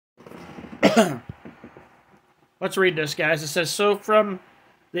Let's read this, guys. It says, so from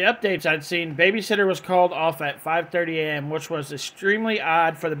the updates I'd seen, babysitter was called off at 5:30 a.m., which was extremely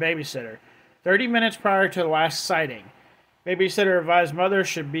odd for the babysitter. 30 minutes prior to the last sighting. Babysitter advised mother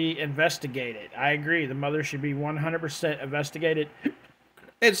should be investigated. I agree. The mother should be 100% investigated.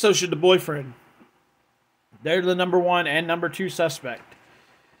 And so should the boyfriend. They're the number one and number two suspect.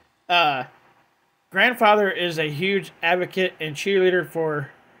 Grandfather is a huge advocate and cheerleader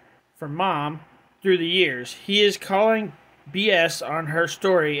for mom through the years. He is calling BS on her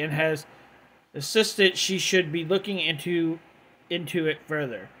story and has insisted she should be looking into it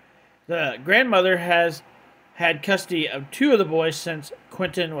further. The grandmother has had custody of two of the boys since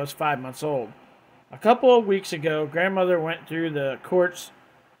Quinton was 5 months old. A couple of weeks ago, grandmother went through the courts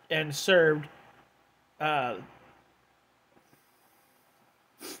and served. I'm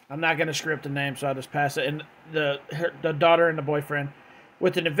not going to script the name, so I'll just pass it. And the daughter and the boyfriend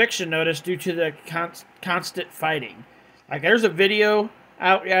with an eviction notice due to the constant fighting. Like, there's a video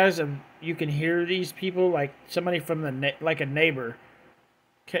out, guys, and you can hear these people. Like, somebody from a neighbor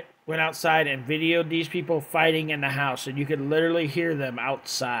went outside and videoed these people fighting in the house, and you could literally hear them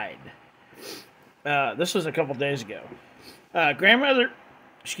outside. This was a couple days ago. Grandmother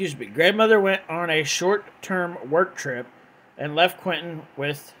went on a short-term work trip and left Quinton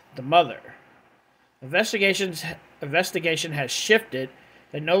with the mother. Investigation has shifted.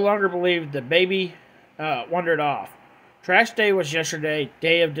 They no longer believe the baby wandered off. Trash day was yesterday,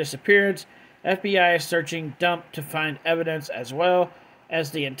 day of disappearance. FBI is searching dump to find evidence as well as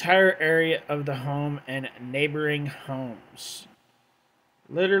the entire area of the home and neighboring homes.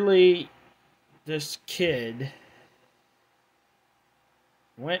 Literally, this kid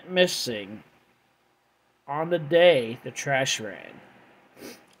went missing on the day the trash ran.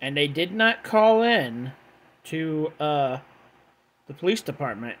 And they did not call in to the police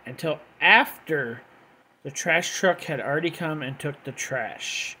department until after the trash truck had already come and took the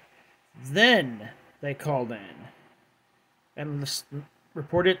trash. Then they called in and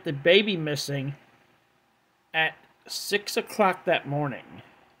reported the baby missing at 6 o'clock that morning.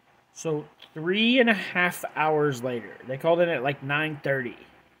 So 3.5 hours later. They called in at like 9:30.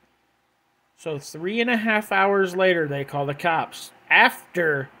 So 3.5 hours later, they call the cops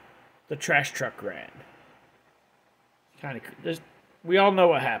after the trash truck ran. We all know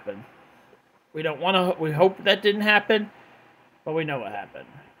what happened. We hope that didn't happen, but we know what happened.